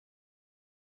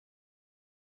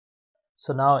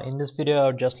So now in this video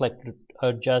I'd just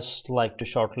like to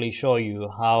shortly show you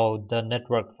how the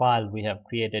network file we have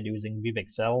created using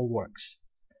VivExcel works.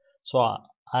 So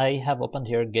I have opened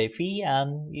here Gephi,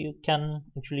 and you can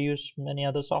actually use many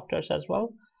other softwares as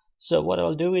well. So what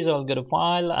I'll do is I'll go to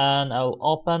File and I'll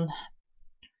open.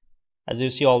 As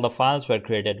you see, all the files were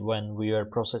created when we were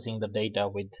processing the data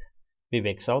with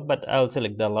VivExcel, but I'll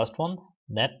select the last one,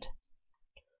 net.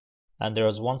 And there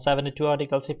was 172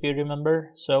 articles if you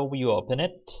remember, so you open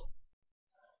it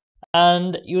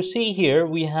and you see here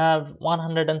we have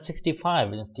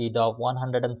 165 instead of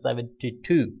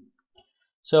 172.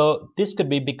 So this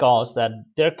could be because that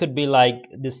there could be like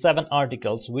the 7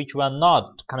 articles which were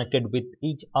not connected with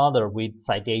each other with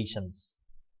citations.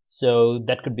 So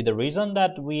that could be the reason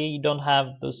that we don't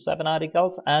have those 7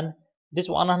 articles, and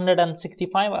these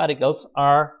 165 articles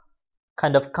are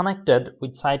kind of connected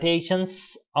with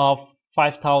citations of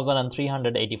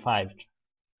 5385.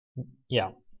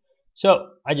 Yeah, so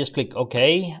I just click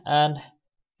OK, and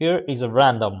here is a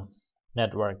random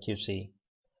network, you see.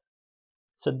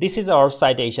 So this is our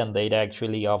citation data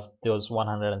actually of those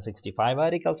 165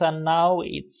 articles, and now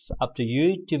it's up to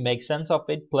you to make sense of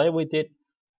it, play with it.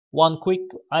 One quick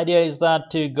idea is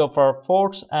that to go for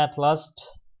force at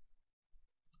last.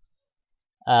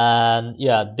 And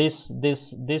yeah, this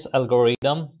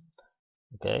algorithm.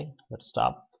 Okay, let's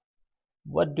stop.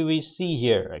 What do we see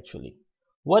here actually?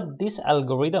 What this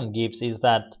algorithm gives is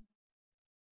that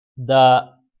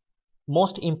the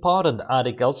most important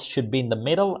articles should be in the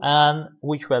middle, and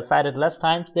which were cited less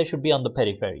times, they should be on the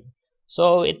periphery.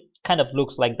 So it kind of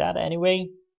looks like that anyway.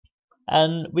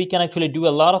 And we can actually do a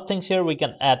lot of things here. We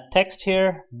can add text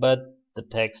here, but the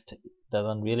text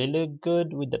doesn't really look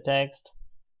good with the text.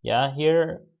 Yeah,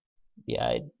 here, yeah,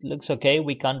 it looks okay.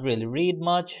 We can't really read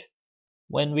much.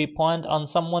 When we point on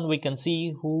someone, we can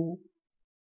see who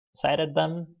cited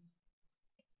them,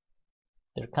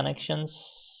 their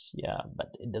connections. Yeah,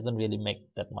 but it doesn't really make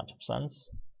that much of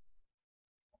sense.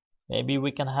 Maybe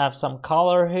we can have some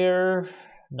color here.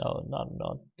 No,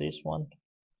 not this one.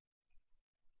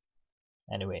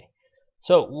 Anyway,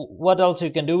 so what else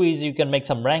you can do is you can make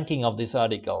some ranking of these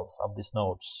articles, of these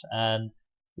notes, and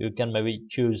you can maybe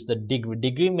choose the degree.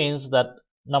 Degree means that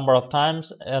number of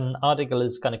times an article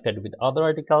is connected with other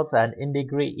articles, and in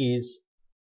degree is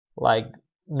like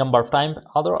number of times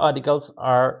other articles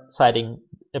are citing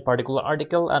a particular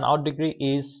article, and out degree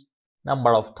is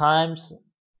number of times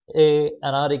an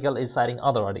article is citing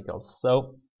other articles.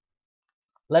 So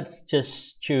let's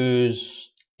just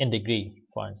choose in degree,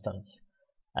 for instance,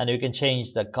 and you can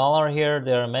change the color here.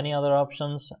 There are many other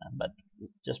options, but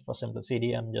just for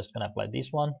simplicity I'm just gonna apply this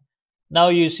one. Now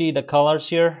you see the colors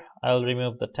here. I'll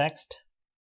remove the text.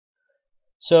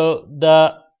 So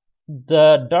the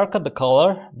darker the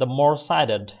color, the more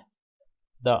cited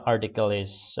the article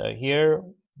is. So here,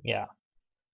 yeah,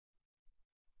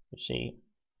 you see,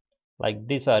 like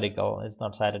this article is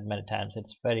not cited many times.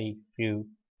 It's very few,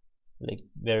 like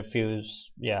very few,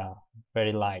 yeah,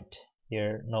 very light.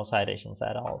 Here, no citations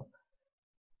at all.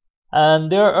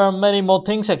 And there are many more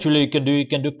things actually you can do. You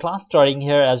can do clustering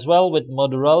here as well with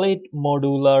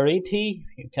modularity.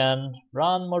 You can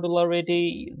run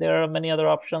modularity. There are many other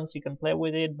options. You can play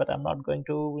with it, but I'm not going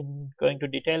to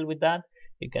detail with that.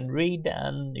 You can read,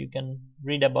 and you can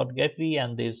read about Gephi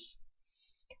and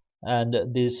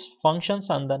these functions,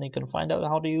 and then you can find out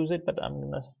how to use it. But I'm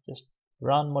gonna just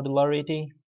run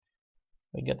modularity.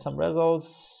 We get some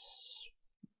results.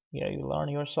 Yeah, you learn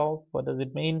yourself what does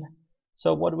it mean.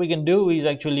 So what we can do is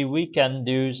actually we can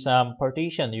do some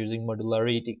partition using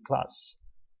modularity class.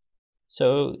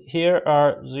 So here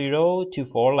are 0 to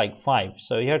 4, like 5.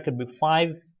 So here could be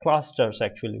 5 clusters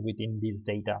actually within this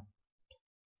data.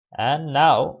 And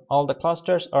now all the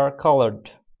clusters are colored.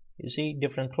 You see,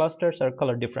 different clusters are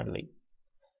colored differently.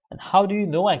 And how do you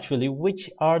know actually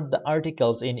which are the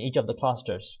articles in each of the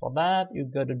clusters? For that, you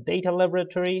go to data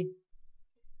laboratory.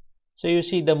 So you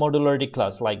see the modularity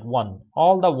class, like 1.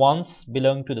 All the 1s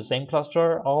belong to the same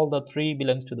cluster, all the 3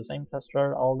 belongs to the same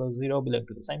cluster, all the 0 belong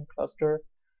to the same cluster.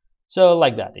 So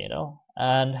like that, you know.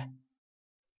 And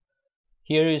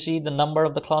here you see the number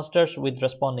of the clusters with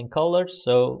responding colors.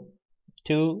 So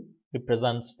 2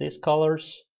 represents these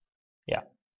colors. Yeah.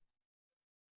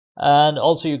 And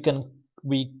also you can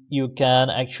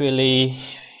actually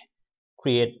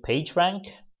create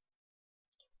PageRank.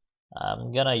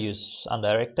 I'm gonna use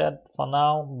undirected for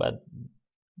now, but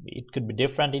it could be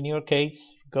different in your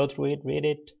case. Go through it, read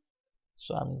it.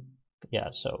 So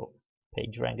so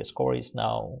PageRank score is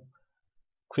now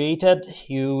created.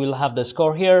 You will have the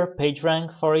score here,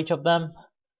 PageRank for each of them.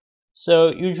 So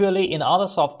usually in other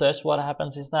softwares what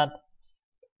happens is that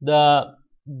the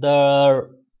the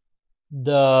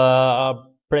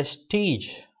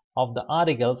prestige of the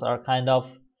articles are kind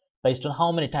of based on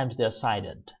how many times they are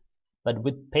cited. But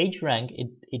with PageRank,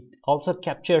 it also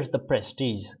captures the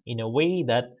prestige in a way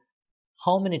that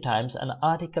how many times an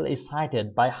article is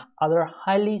cited by other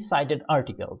highly cited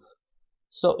articles.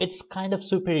 So it's kind of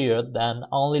superior than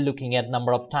only looking at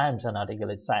number of times an article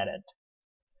is cited.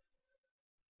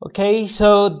 Okay,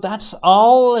 so that's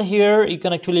all here. You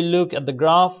can actually look at the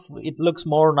graph. It looks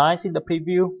more nice in the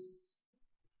preview.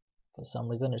 For some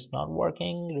reason it's not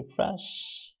working.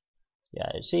 Refresh. Yeah,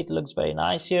 you see it looks very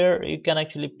nice here. You can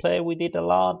actually play with it a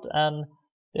lot, and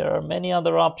there are many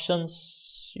other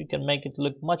options. You can make it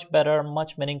look much better,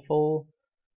 much meaningful.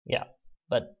 Yeah,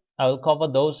 but I will cover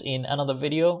those in another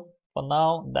video. For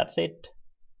now, that's it.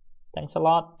 Thanks a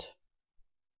lot.